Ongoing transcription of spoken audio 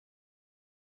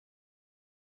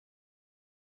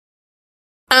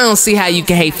I don't see how you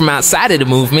can hate from outside of the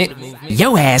movement.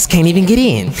 Your ass can't even get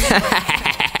in.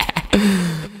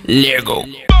 Lego.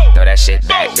 Throw that shit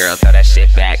back, girl, throw that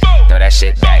shit back. Throw that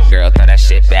shit back, girl, throw that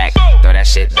shit back. Throw that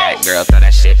shit back, girl, throw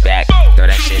that shit back. Throw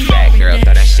that shit back, girl,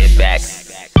 throw that shit back.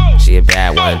 She a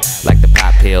bad one, like the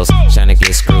pop pills. Tryna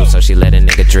get screwed, so she let a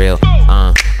nigga drill.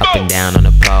 Up and down on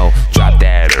the pole. Drop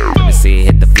that, let me see it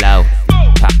hit the flow.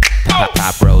 Pop, pop,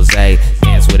 pop, rose.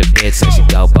 Dance with a bitch, so she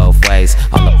go both ways.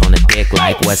 All up on the dick,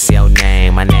 like, what's your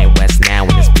name? My name Wes Nyle,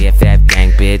 and it's BFF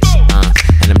gang, bitch.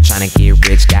 And I'm tryna get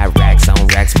rich, got racks on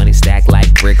racks, money stacked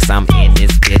like bricks. I'm in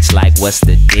this bitch, like, what's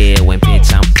the deal? When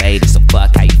bitch, I'm faded, so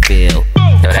fuck how you feel.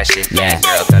 Throw that shit back,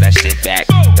 girl, throw that shit back.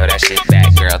 Throw that shit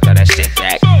back, girl, throw that shit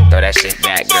back. Throw that shit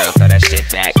back, girl, throw that shit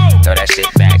back. Throw that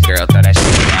shit back, girl, throw that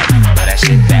shit back. Throw that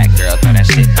shit back, girl, throw that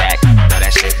shit back. Throw that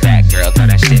shit back, girl, throw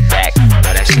that shit back.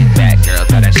 Throw that shit back,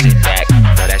 girl, throw that shit back.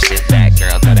 Throw that shit back,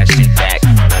 girl, throw that shit back.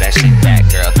 Throw that shit back,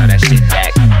 girl, throw that shit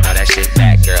back. Throw that shit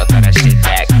back, girl, throw that shit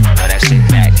back. Throw that shit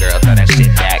back, girl, throw that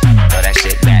shit back. Throw that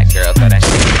shit back, girl, throw that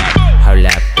shit back. Hold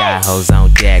up, got hoes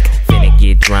on deck. Finna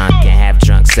get drunk and have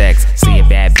drunk sex. See a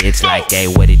bad bitch like, hey,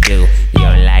 what it do? You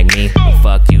don't like me? Well,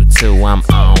 fuck you too. I'm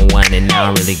on one and I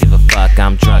don't really give a fuck.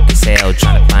 I'm drunk as hell,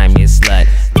 tryna find me a slut.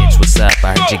 Bitch, what's up?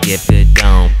 I heard you get good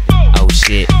dome. Oh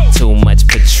shit, too much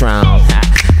Patron.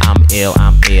 I'm ill,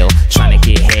 tryna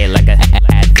get head like a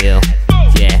Advil.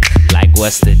 Yeah, like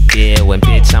what's the deal? When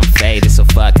bitch I'm faded, so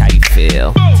fuck how you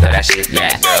feel. Throw that shit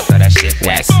back, girl, throw that shit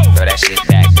back. Throw that shit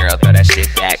back, girl, throw that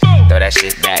shit back. Throw that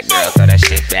shit back, girl, throw that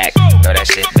shit back. Throw that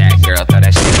shit back, girl, throw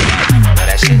that shit back.